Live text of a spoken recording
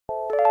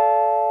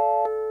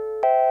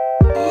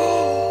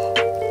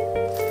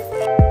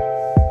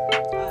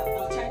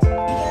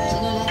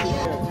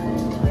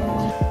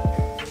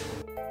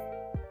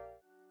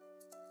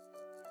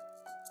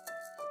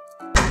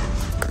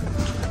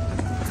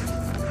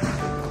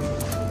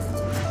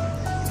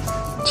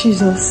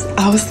Jesus,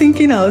 I was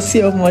thinking I'll see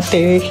a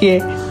motor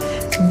here.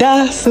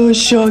 That's so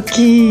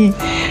shocking.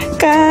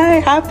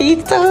 Kai, happy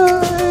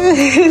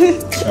time.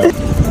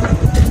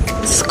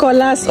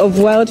 Scholars of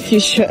Wild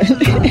Fusion.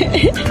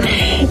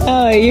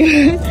 How are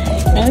you?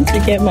 I want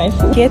to get my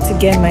food. Here to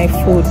get my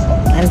food.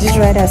 And this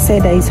rider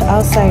said that it's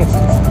outside.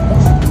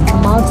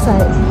 I'm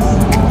outside.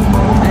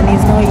 And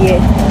he's not here.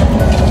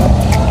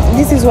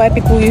 This is why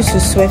people used to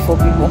swear for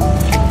people.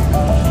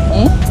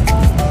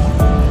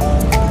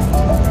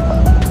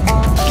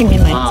 Give me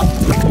my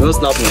tea. No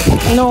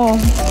snapping. No.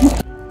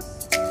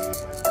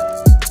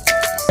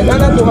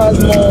 Ghana too has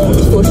more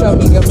social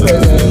media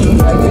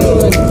presence. I feel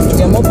like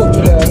they're more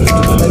popular.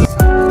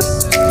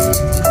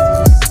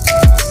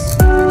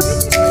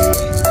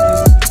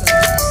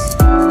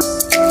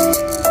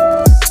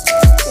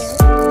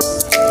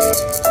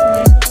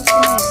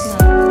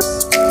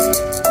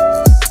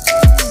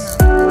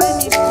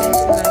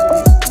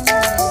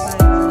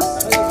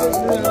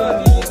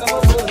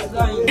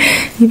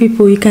 You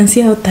people, you can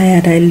see how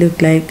tired I look.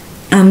 Like,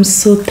 I'm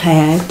so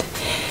tired.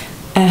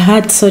 I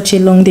had such a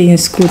long day in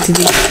school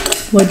today,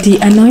 but the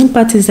annoying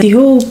part is that the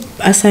whole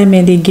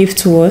assignment they gave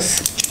to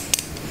us,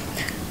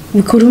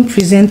 we couldn't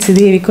present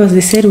today because they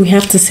said we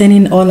have to send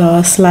in all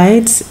our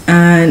slides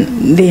and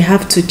they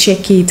have to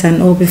check it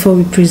and all before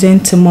we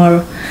present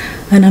tomorrow.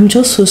 And I'm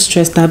just so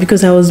stressed out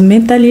because I was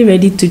mentally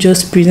ready to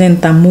just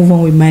present and move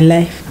on with my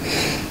life.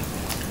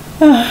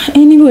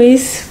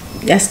 Anyways,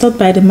 I stopped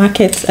by the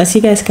market, as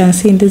you guys can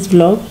see in this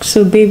vlog.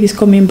 So baby's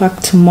coming back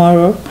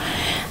tomorrow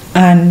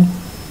and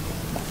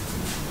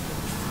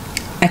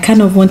I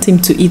kind of want him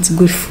to eat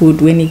good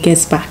food when he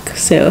gets back.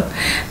 So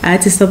I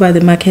had to stop at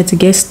the market to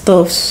get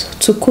stuff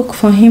to cook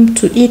for him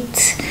to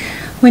eat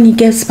when he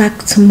gets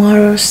back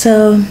tomorrow.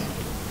 So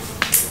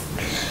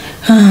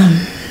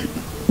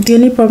the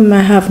only problem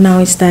I have now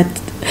is that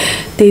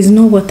there is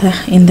no water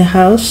in the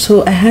house.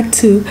 So I had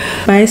to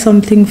buy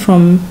something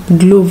from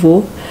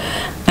Glovo,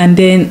 and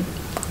then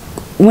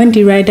when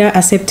the rider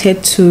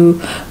accepted to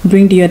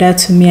bring the order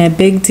to me, I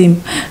begged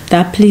him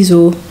that please,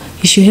 oh,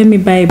 you should help me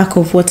buy a bag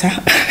of water.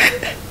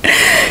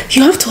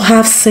 You have to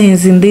have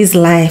sense in this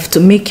life to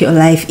make your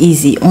life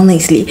easy,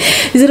 honestly.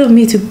 Instead of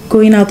me to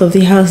going out of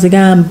the house to go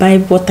and buy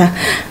water,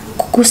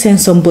 go send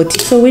somebody.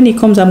 So when he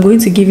comes, I'm going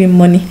to give him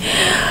money.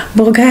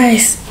 But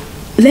guys,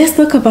 let's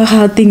talk about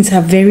how things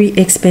are very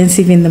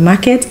expensive in the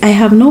market. I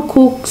have not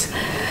cooked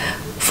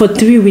for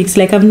 3 weeks.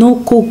 Like, I've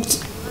not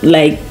cooked,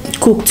 like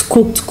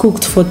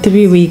cooked for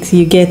 3 weeks,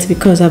 you get,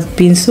 because I've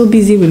been so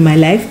busy with my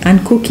life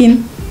and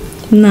cooking.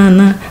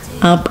 Nah,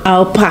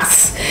 I'll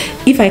pass.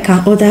 If I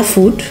can order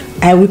food,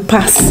 I will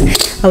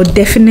pass. I will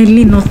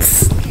definitely not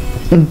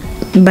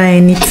buy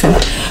anything.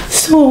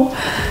 So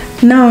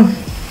now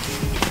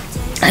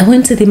I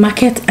went to the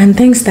market, and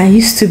things that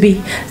used to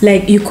be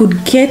like you could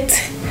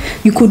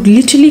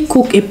literally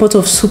cook a pot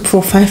of soup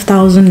for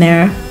 5,000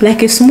 naira,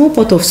 like a small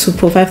pot of soup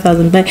for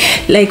 5,000, but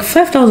like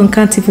 5,000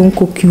 can't even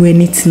cook you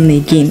anything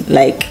again.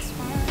 Like,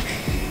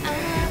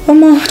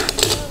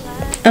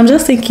 I'm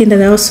just thinking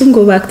that I'll soon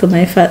go back to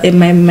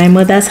my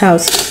mother's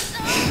house.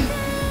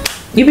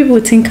 You people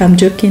think I'm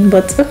joking,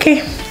 but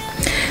okay.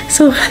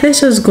 So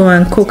let's just go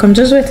and cook. I'm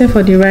just waiting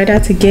for the rider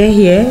to get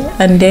here,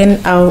 and then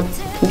I'll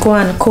go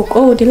and cook.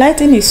 Oh, the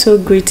lighting is so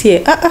great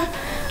here.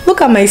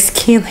 Look at my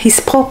skin,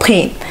 it's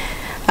popping.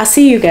 I'll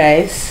see you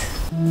guys.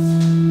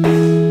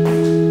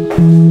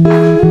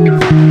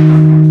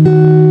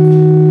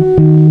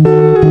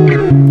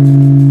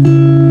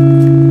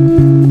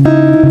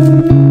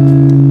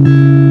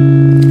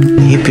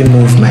 Hippie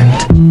movement.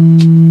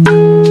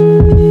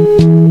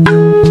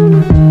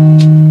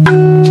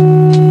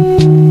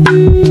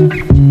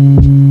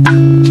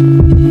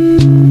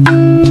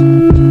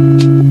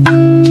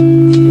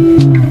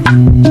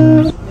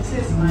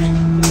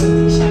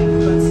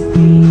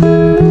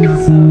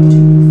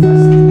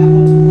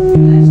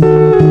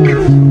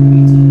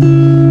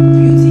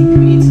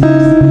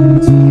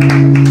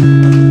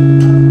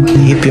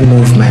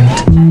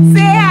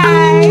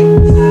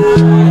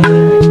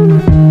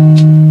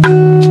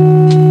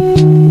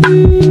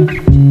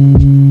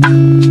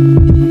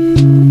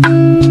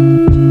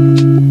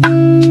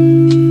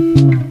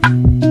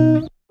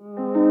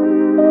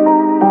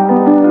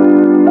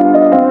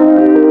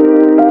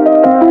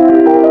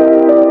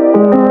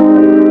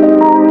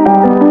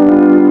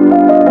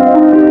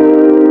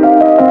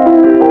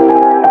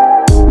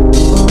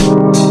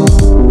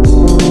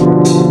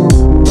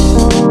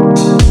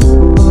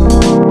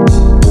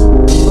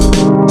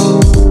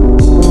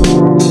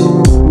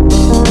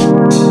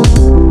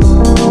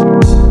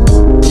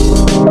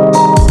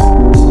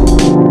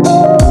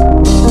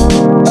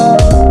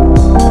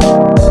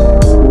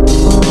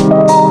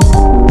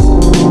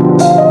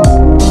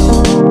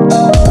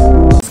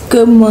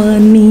 Good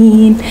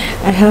morning.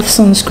 I have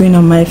sunscreen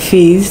on my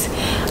face.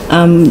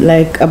 I'm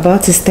like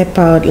about to step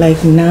out,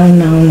 like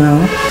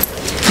now.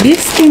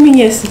 This came in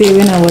yesterday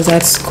when I was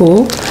at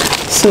school,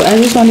 so I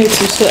just wanted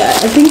to show.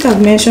 I think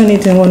I've mentioned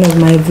it in one of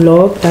my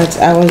vlogs that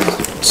I was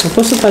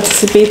supposed to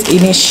participate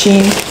in a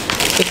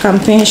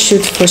campaign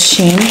shoot for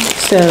SHEIN.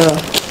 So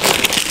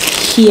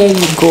here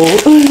you go.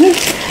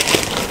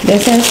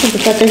 There's also the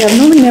package. I've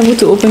not been able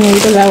to open it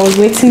because I was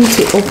waiting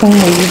to open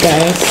with you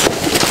guys.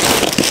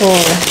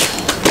 Oh,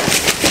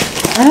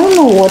 I don't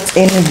know what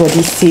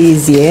anybody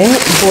says here,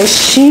 but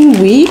SHEIN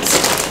wigs,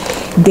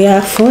 they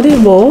are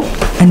affordable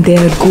and they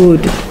are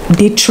good.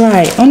 They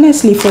try,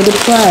 honestly, for the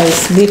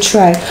price. They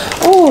try.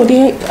 Oh,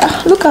 they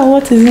look at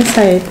what is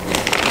inside.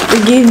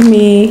 They gave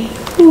me,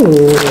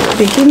 oh,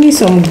 they gave me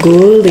some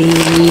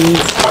goodies.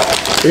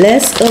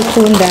 Let's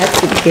open that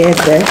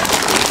together.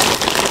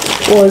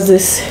 What was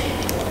this?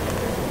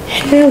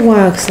 Hair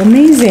wax,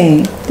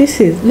 amazing. This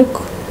is,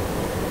 look.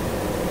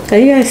 Can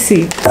you guys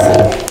see?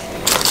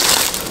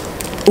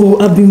 Oh,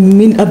 I've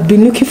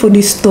been looking for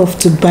this stuff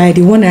to buy.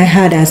 The one I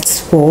had at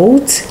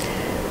Sport.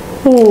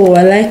 Oh,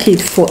 I like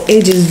it for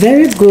ages.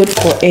 Very good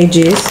for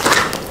ages.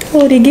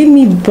 Oh, they gave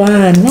me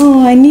band.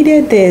 Oh, I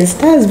needed this.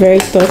 That's very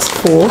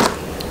thoughtful.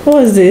 What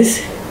was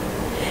this?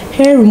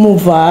 Hair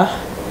remover,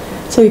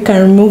 so you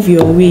can remove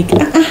your wig.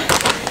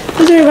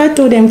 I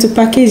told them to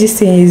package this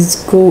thing is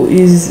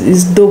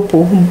dope.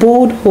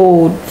 Bold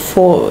hold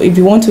for if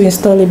you want to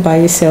install it by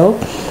yourself.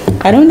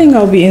 I don't think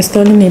I'll be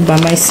installing it by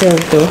myself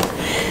though.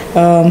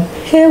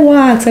 Hair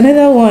wax,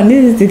 another one.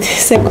 This is the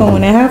second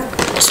one. I have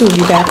two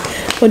with that.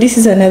 Oh, this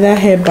is another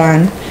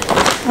hairband.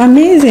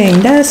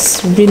 Amazing.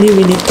 That's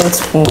really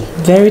thoughtful.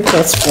 Very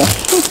thoughtful.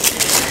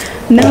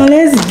 Now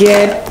let's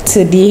get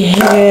to the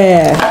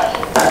hair.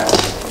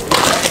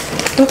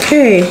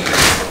 Okay,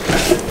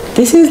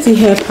 this is the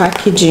hair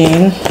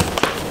packaging.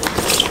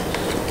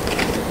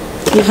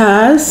 It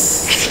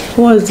has,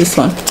 what is this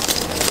one?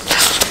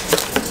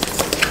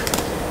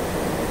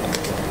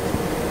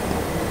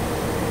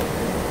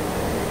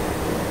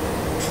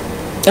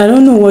 I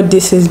don't know what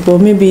this is, but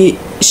maybe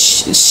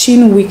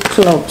SHEIN Wig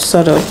Club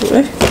sort of.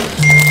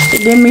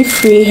 It gave me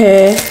free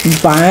hair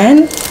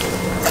band,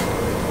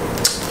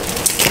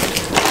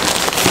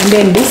 and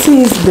then this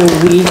is the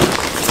wig.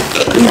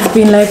 It's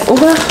been like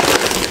over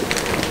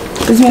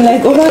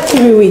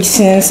 3 weeks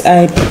since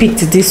I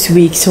picked this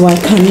wig, so I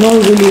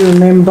cannot really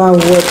remember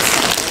what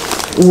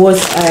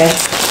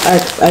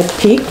I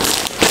picked.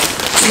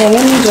 Now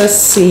let me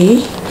just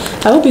see.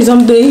 I hope it's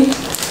something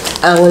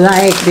I will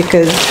like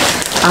because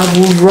I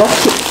will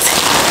rock it.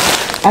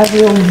 I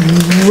will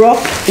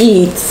rock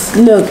it.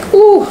 Look,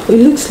 ooh, it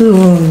looks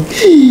long.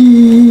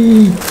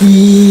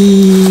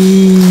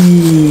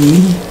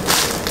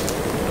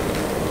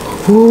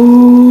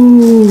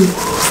 Ooh,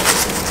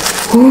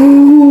 ooh.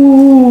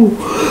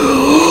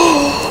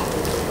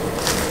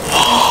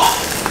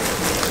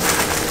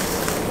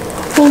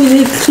 Oh, it's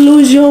a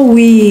closure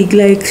wig,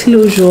 like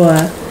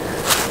closure.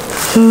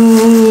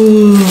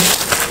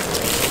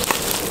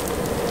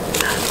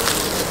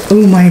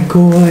 Oh my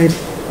god.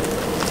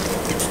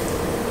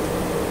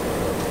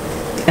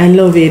 I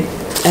love it.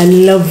 I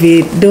love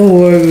it. Don't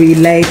worry.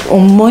 Like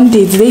on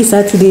Monday, today is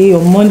Saturday,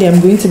 on Monday I'm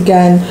going to go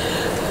and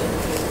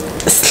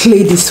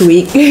slay this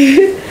week.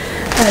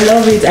 I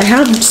love it. I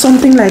have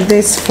something like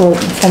this from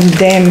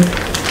them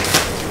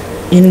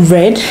in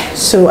red,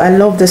 so I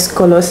love this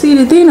color. See,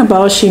 the thing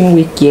about SHEIN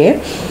Wig, yeah,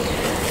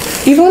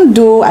 even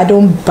though I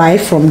don't buy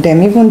from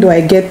them, even though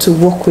I get to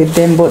work with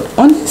them, but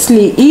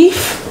honestly,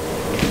 if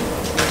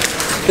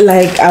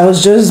like I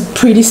was just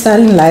pretty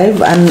starting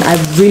live and I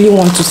really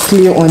want to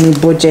slay on a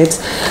budget,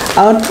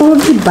 I would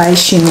probably buy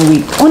SHEIN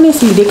Wig.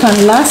 Honestly, they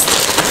can last.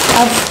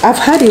 I've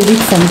had a wig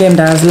from them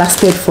that has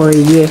lasted for a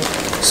year,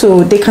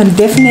 so they can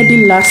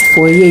definitely last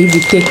for a year if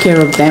you take care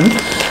of them.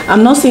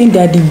 I'm not saying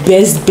they're the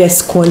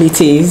best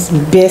qualities,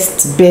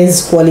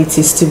 best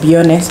qualities, to be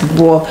honest,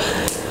 but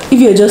if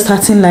you're just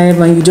starting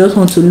live and you just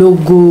want to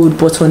look good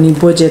but on a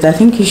budget, I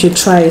think you should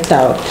try it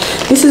out.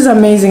 This is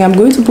amazing. I'm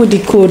going to put the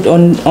code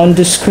on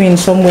the screen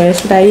somewhere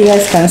so that you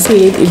guys can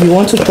see it if you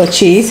want to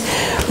purchase.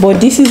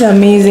 But this is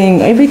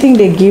amazing. Everything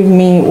they give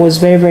me was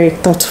very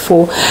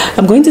thoughtful.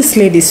 I'm going to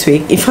slay this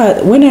wig. In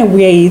fact, when I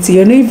wear it,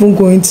 you're not even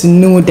going to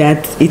know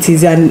that it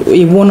is a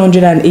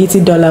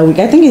 $180 wig.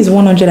 I think it's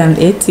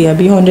 $180, I'll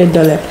be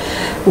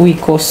 $100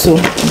 wig or so,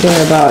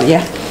 thereabout.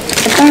 Yeah,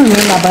 I can't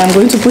remember, but I'm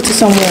going to put it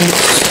somewhere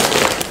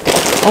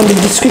on the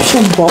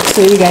description box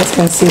so you guys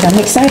can see it. I'm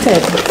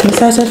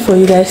excited for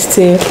you guys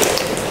to,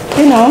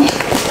 you know,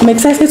 I'm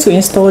excited to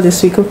install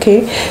this week.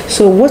 Okay,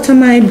 so what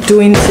am I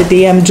doing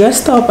today? I'm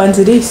dressed up and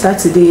today is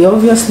Saturday.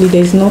 Obviously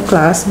there's no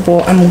class,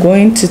 but I'm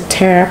going to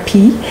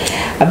therapy.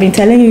 I've been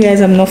telling you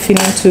guys I'm not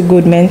feeling too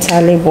good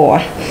mentally, but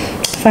I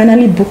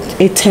finally booked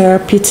a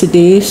therapy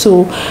today,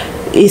 so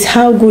it's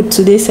how good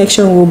today's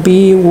section will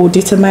be will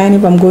determine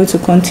if I'm going to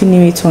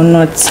continue it or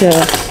not. So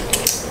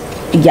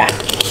yeah,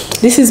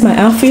 this is my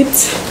outfit.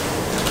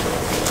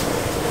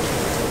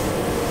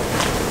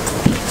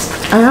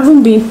 I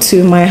haven't been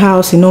to my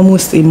house in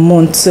almost a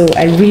month, so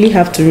I really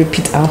have to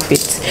repeat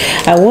outfits.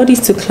 I wore this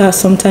to class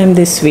sometime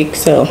this week,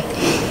 so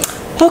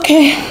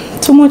okay,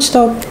 too much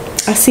talk.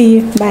 I'll see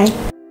you. Bye.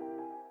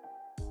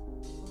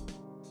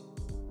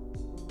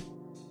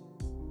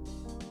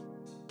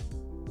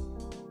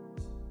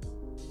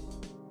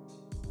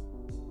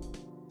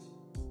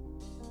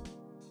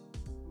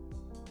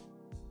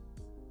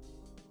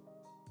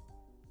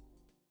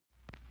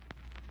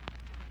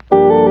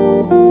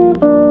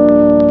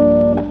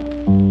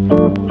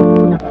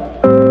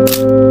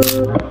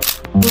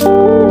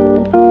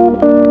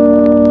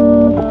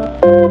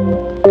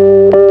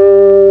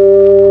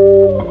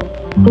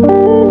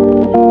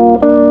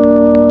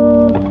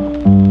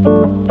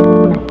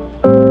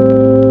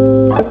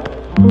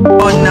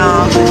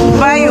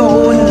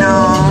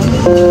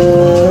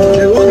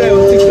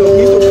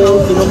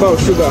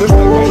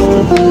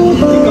 You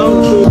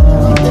can't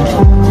show